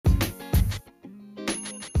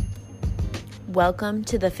Welcome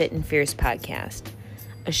to the Fit and Fierce podcast,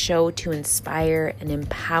 a show to inspire and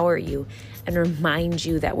empower you and remind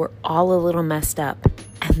you that we're all a little messed up,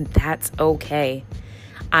 and that's okay.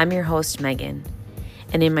 I'm your host, Megan,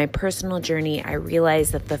 and in my personal journey, I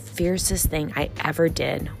realized that the fiercest thing I ever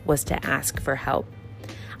did was to ask for help.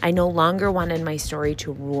 I no longer wanted my story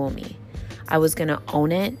to rule me. I was going to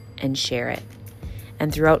own it and share it.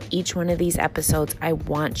 And throughout each one of these episodes, I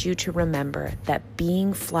want you to remember that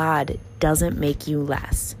being flawed doesn't make you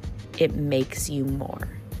less. It makes you more.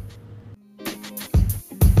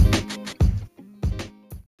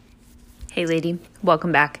 Hey lady,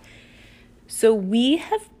 welcome back. So we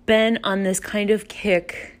have been on this kind of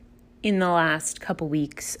kick in the last couple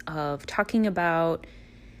weeks of talking about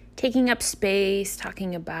taking up space,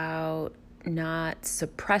 talking about not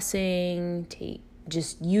suppressing,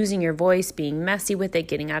 just using your voice, being messy with it,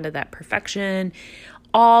 getting out of that perfection,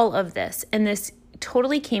 all of this. And this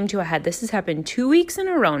totally came to a head. This has happened 2 weeks in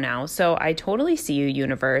a row now. So I totally see you,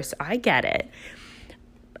 universe. I get it.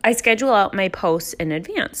 I schedule out my posts in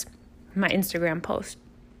advance, my Instagram post.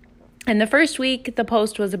 And the first week, the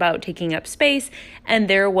post was about taking up space. And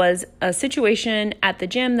there was a situation at the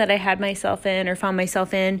gym that I had myself in or found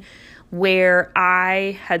myself in where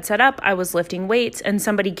I had set up, I was lifting weights, and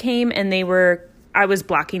somebody came and I was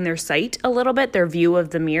blocking their sight a little bit, their view of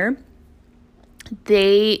the mirror.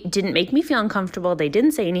 They didn't make me feel uncomfortable. They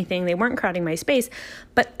didn't say anything. They weren't crowding my space.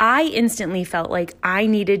 But I instantly felt like I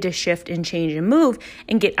needed to shift and change and move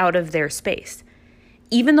and get out of their space.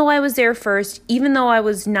 Even though I was there first, even though I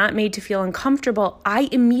was not made to feel uncomfortable, I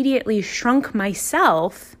immediately shrunk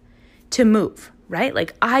myself to move, right?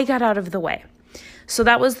 Like I got out of the way. So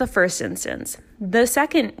that was the first instance. The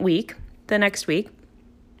second week, the next week,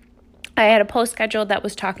 I had a post scheduled that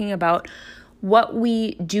was talking about what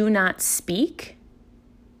we do not speak,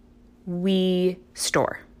 we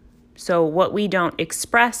store. So what we don't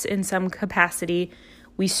express in some capacity,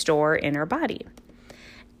 we store in our body.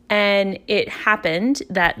 And it happened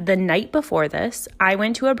that the night before this, I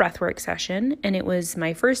went to a breathwork session, and it was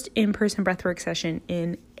my first in-person breathwork session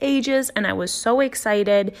in ages, and I was so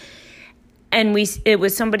excited. And it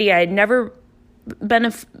was somebody I had never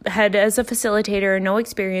had as a facilitator, no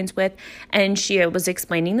experience with, and she was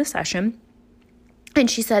explaining the session. And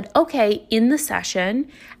she said, okay, in the session,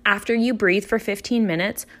 after you breathe for 15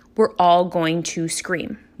 minutes, we're all going to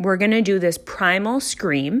scream. We're going to do this primal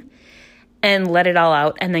scream and let it all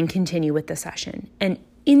out and then continue with the session. And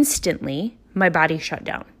instantly, my body shut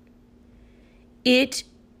down. It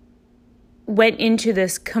went into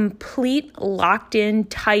this complete locked in,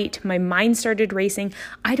 tight, my mind started racing.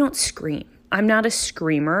 I don't scream. I'm not a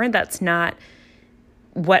screamer. That's not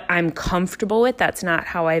what I'm comfortable with. That's not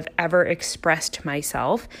how I've ever expressed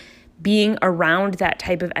myself. Being around that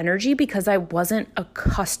type of energy, because I wasn't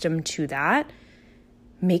accustomed to that,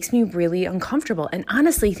 makes me really uncomfortable. And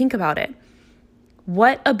honestly, think about it.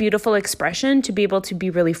 What a beautiful expression to be able to be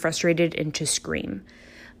really frustrated and to scream.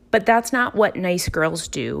 But that's not what nice girls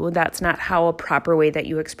do. That's not how a proper way that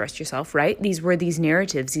you express yourself, right? These were these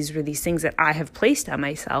narratives. These were these things that I have placed on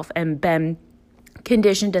myself and been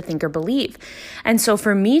conditioned to think or believe. And so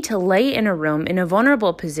for me to lay in a room in a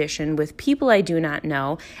vulnerable position with people I do not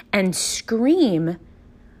know and scream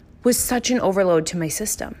was such an overload to my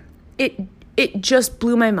system. It just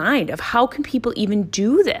blew my mind of how can people even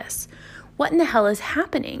do this? What in the hell is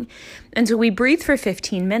happening? And so we breathed for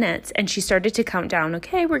 15 minutes and she started to count down.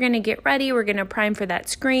 Okay, we're going to get ready. We're going to prime for that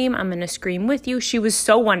scream. I'm going to scream with you. She was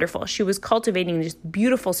so wonderful. She was cultivating this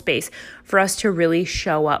beautiful space for us to really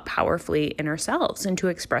show up powerfully in ourselves and to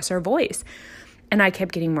express our voice. And I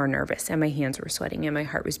kept getting more nervous and my hands were sweating and my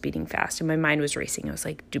heart was beating fast and my mind was racing. I was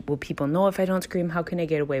like, will people know if I don't scream? How can I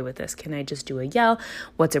get away with this? Can I just do a yell?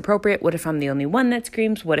 What's appropriate? What if I'm the only one that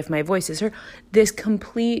screams? What if my voice is heard? This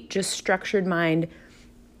complete, just structured mind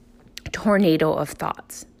tornado of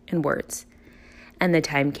thoughts and words. And the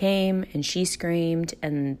time came and she screamed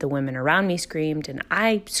and the women around me screamed and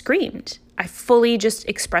I screamed. I fully just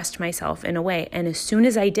expressed myself in a way. And as soon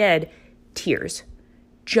as I did, tears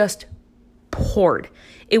just poured.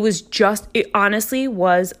 It honestly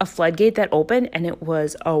was a floodgate that opened and it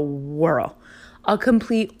was a whirl, a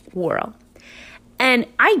complete whirl. And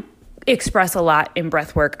I express a lot in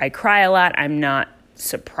breath work. I cry a lot. I'm not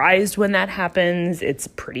surprised when that happens. It's a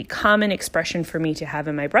pretty common expression for me to have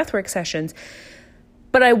in my breathwork sessions.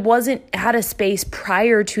 But I wasn't at a space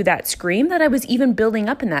prior to that scream that I was even building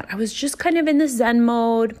up in that. I was just kind of in this Zen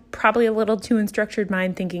mode, probably a little too unstructured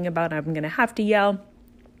mind, thinking about I'm going to have to yell.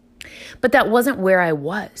 But that wasn't where I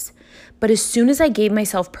was. But as soon as I gave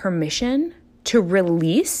myself permission to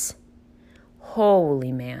release,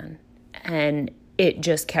 holy man. And it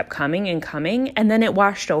just kept coming and coming. And then it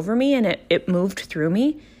washed over me and it moved through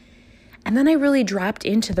me. And then I really dropped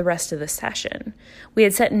into the rest of the session. We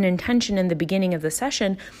had set an intention in the beginning of the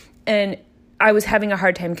session, and I was having a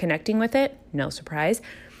hard time connecting with it. No surprise,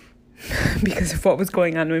 because of what was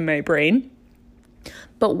going on in my brain.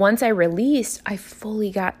 But once I released, I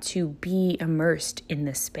fully got to be immersed in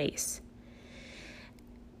this space.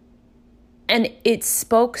 And it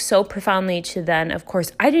spoke so profoundly to then, of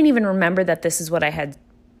course, I didn't even remember that this is what I had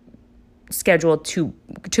scheduled to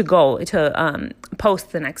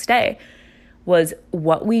post the next day, was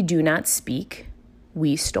what we do not speak,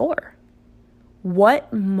 we store.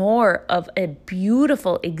 What more of a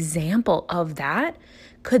beautiful example of that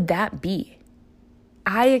could that be?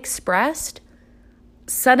 I expressed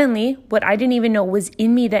suddenly what I didn't even know was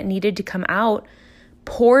in me that needed to come out,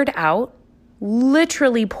 poured out,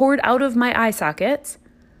 literally poured out of my eye sockets.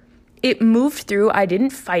 It moved through. I didn't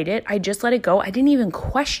fight it. I just let it go. I didn't even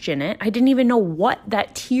question it. I didn't even know what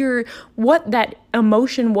that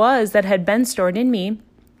emotion was that had been stored in me.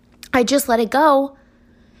 I just let it go.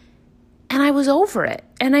 And I was over it.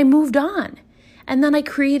 And I moved on. And then I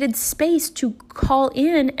created space to call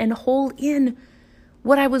in and hold in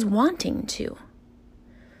what I was wanting to.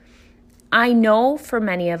 I know for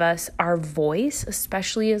many of us, our voice,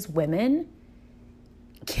 especially as women,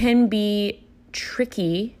 can be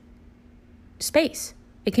tricky space.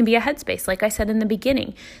 It can be a headspace. Like I said in the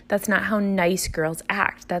beginning, that's not how nice girls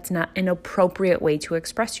act. That's not an appropriate way to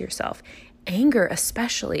express yourself. Anger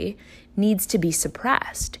especially needs to be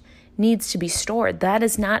suppressed, needs to be stored. That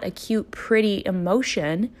is not a cute, pretty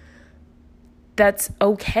emotion that's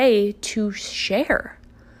okay to share.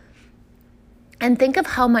 And think of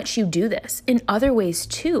how much you do this in other ways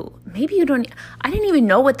too. Maybe I didn't even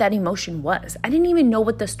know what that emotion was. I didn't even know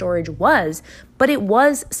what the storage was, but it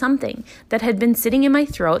was something that had been sitting in my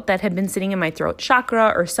throat,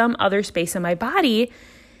 chakra or some other space in my body,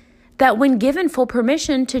 that when given full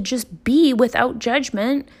permission to just be without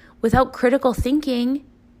judgment, without critical thinking,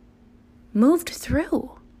 moved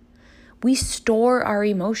through. We store our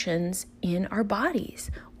emotions in our bodies,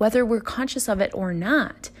 whether we're conscious of it or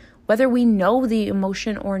not, whether we know the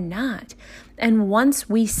emotion or not. And once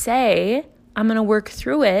we say, I'm going to work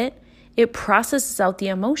through it, it processes out the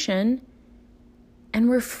emotion and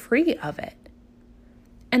we're free of it.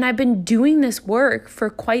 And I've been doing this work for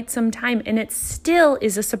quite some time, and it still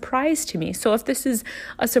is a surprise to me. So if this is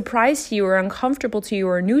a surprise to you or uncomfortable to you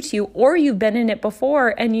or new to you, or you've been in it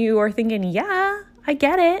before and you are thinking, yeah, I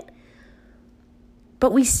get it.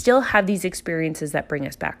 But we still have these experiences that bring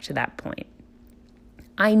us back to that point.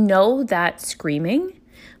 I know that screaming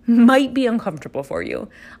might be uncomfortable for you.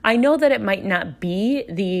 I know that it might not be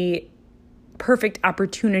the perfect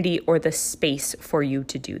opportunity or the space for you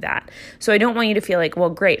to do that. So I don't want you to feel like,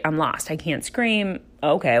 well, great, I'm lost. I can't scream.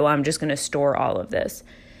 Okay, well, I'm just going to store all of this.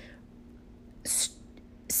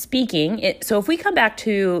 Speaking, so if we come back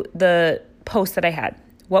to the post that I had,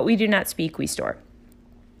 what we do not speak, we store.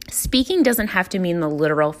 Speaking doesn't have to mean the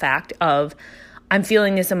literal fact of, I'm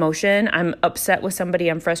feeling this emotion, I'm upset with somebody,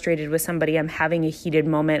 I'm frustrated with somebody, I'm having a heated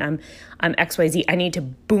moment, I'm XYZ, I need to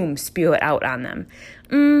boom, spew it out on them.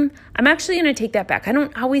 I'm actually going to take that back. I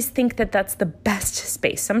don't always think that that's the best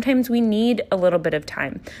space. Sometimes we need a little bit of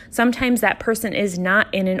time. Sometimes that person is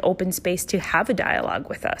not in an open space to have a dialogue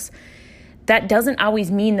with us. That doesn't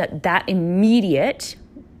always mean that immediate,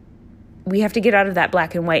 we have to get out of that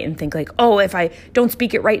black and white and think like, oh, if I don't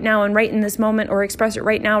speak it right now and right in this moment, or express it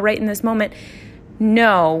right now, right in this moment.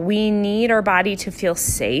 No, we need our body to feel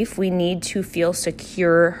safe. We need to feel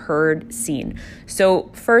secure, heard, seen.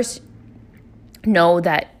 So first, know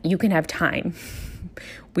that you can have time.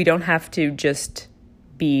 We don't have to just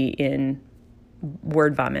be in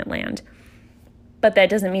word vomit land. But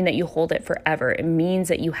that doesn't mean that you hold it forever. It means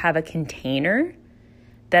that you have a container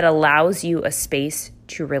that allows you a space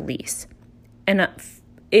to release. And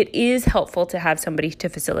it is helpful to have somebody to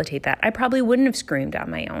facilitate that. I probably wouldn't have screamed on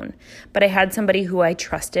my own, but I had somebody who I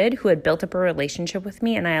trusted, who had built up a relationship with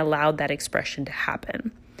me, and I allowed that expression to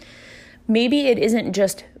happen. Maybe it isn't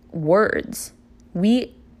just words.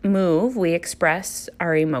 We move, we express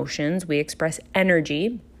our emotions, we express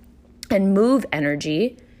energy, and move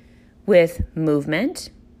energy with movement,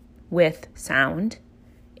 with sound,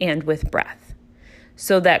 and with breath.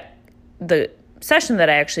 So that the session that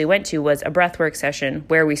I actually went to was a breathwork session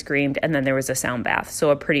where we screamed, and then there was a sound bath. So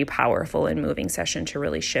a pretty powerful and moving session to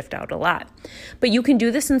really shift out a lot. But you can do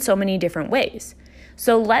this in so many different ways.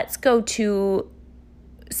 So let's go to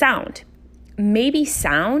sound. Maybe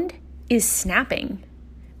sound is snapping.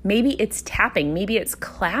 Maybe it's tapping. Maybe it's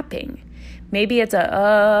clapping. Maybe it's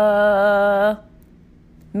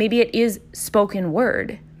Maybe it is spoken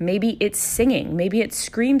word. Maybe it's singing. Maybe it's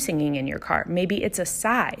scream singing in your car. Maybe it's a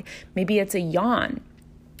sigh. Maybe it's a yawn.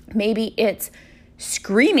 Maybe it's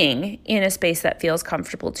screaming in a space that feels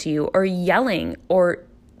comfortable to you, or yelling, or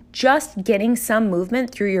just getting some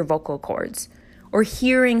movement through your vocal cords, or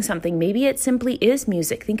hearing something. Maybe it simply is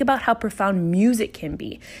music. Think about how profound music can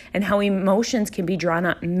be and how emotions can be drawn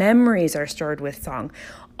up. Memories are stored with song.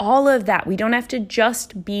 All of that. We don't have to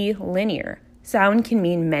just be linear. Sound can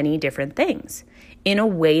mean many different things in a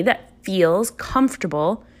way that feels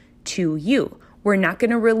comfortable to you. We're not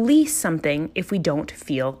going to release something if we don't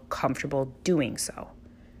feel comfortable doing so.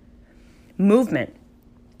 Movement.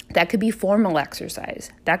 That could be formal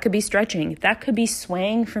exercise. That could be stretching. That could be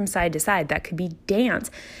swaying from side to side. That could be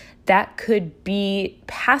dance. That could be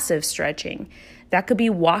passive stretching. That could be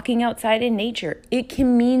walking outside in nature. It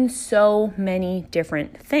can mean so many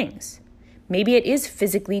different things. Maybe it is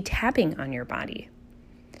physically tapping on your body.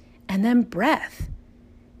 And then breath.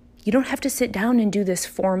 You don't have to sit down and do this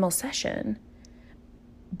formal session,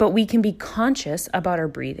 but we can be conscious about our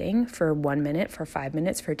breathing for 1 minute, for 5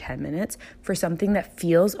 minutes, for 10 minutes, for something that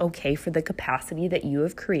feels okay for the capacity that you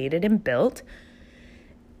have created and built.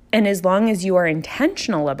 And as long as you are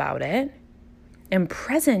intentional about it and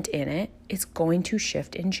present in it, it's going to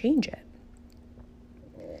shift and change it.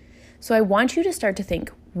 So I want you to start to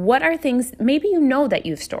think, what are things maybe you know that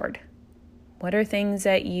you've stored? What are things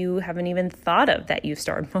that you haven't even thought of that you've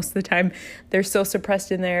stored? Most of the time, they're so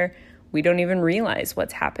suppressed in there, we don't even realize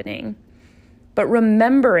what's happening. But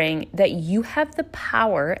remembering that you have the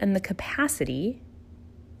power and the capacity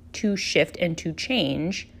to shift and to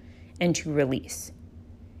change and to release.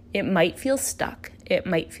 It might feel stuck. It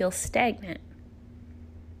might feel stagnant.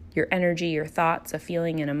 Your energy, your thoughts, a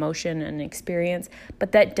feeling, an emotion, an experience,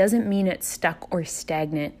 but that doesn't mean it's stuck or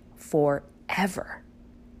stagnant forever.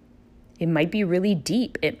 It might be really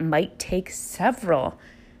deep. It might take several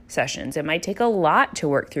sessions. It might take a lot to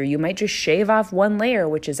work through. You might just shave off one layer,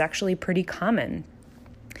 which is actually pretty common.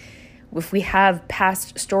 If we have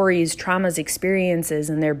past stories, traumas, experiences,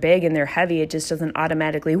 and they're big and they're heavy, it just doesn't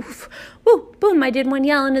automatically, woof, woo, boom, I did one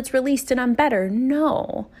yell and it's released and I'm better.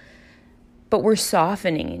 No. But we're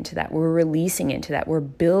softening into that. We're releasing into that. We're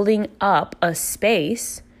building up a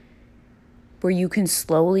space where you can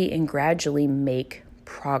slowly and gradually make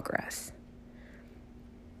progress.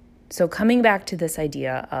 So coming back to this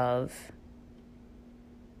idea of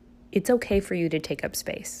it's okay for you to take up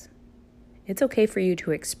space. It's okay for you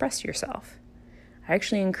to express yourself. I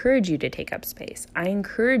actually encourage you to take up space. I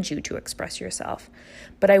encourage you to express yourself.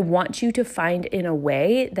 But I want you to find in a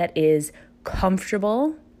way that is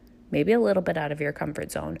comfortable, maybe a little bit out of your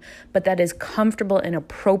comfort zone, but that is comfortable and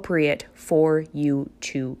appropriate for you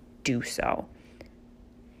to do so.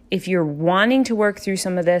 If you're wanting to work through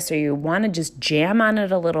some of this or you want to just jam on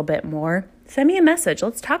it a little bit more, send me a message.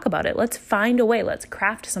 Let's talk about it. Let's find a way. Let's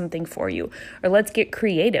craft something for you. Or let's get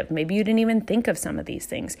creative. Maybe you didn't even think of some of these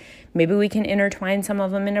things. Maybe we can intertwine some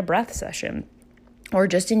of them in a breath session or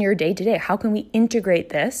just in your day-to-day. How can we integrate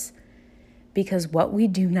this? Because what we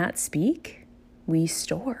do not speak, we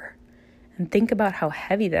store. And think about how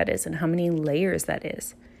heavy that is and how many layers that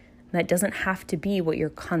is. And that doesn't have to be what you're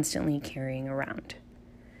constantly carrying around.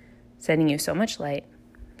 Sending you so much light,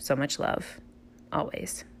 so much love,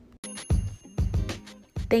 always.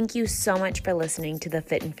 Thank you so much for listening to the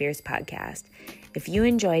Fit and Fierce podcast. If you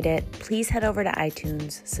enjoyed it, please head over to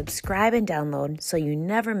iTunes, subscribe and download so you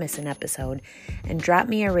never miss an episode, and drop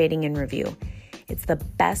me a rating and review. It's the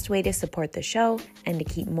best way to support the show and to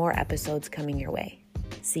keep more episodes coming your way.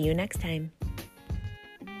 See you next time.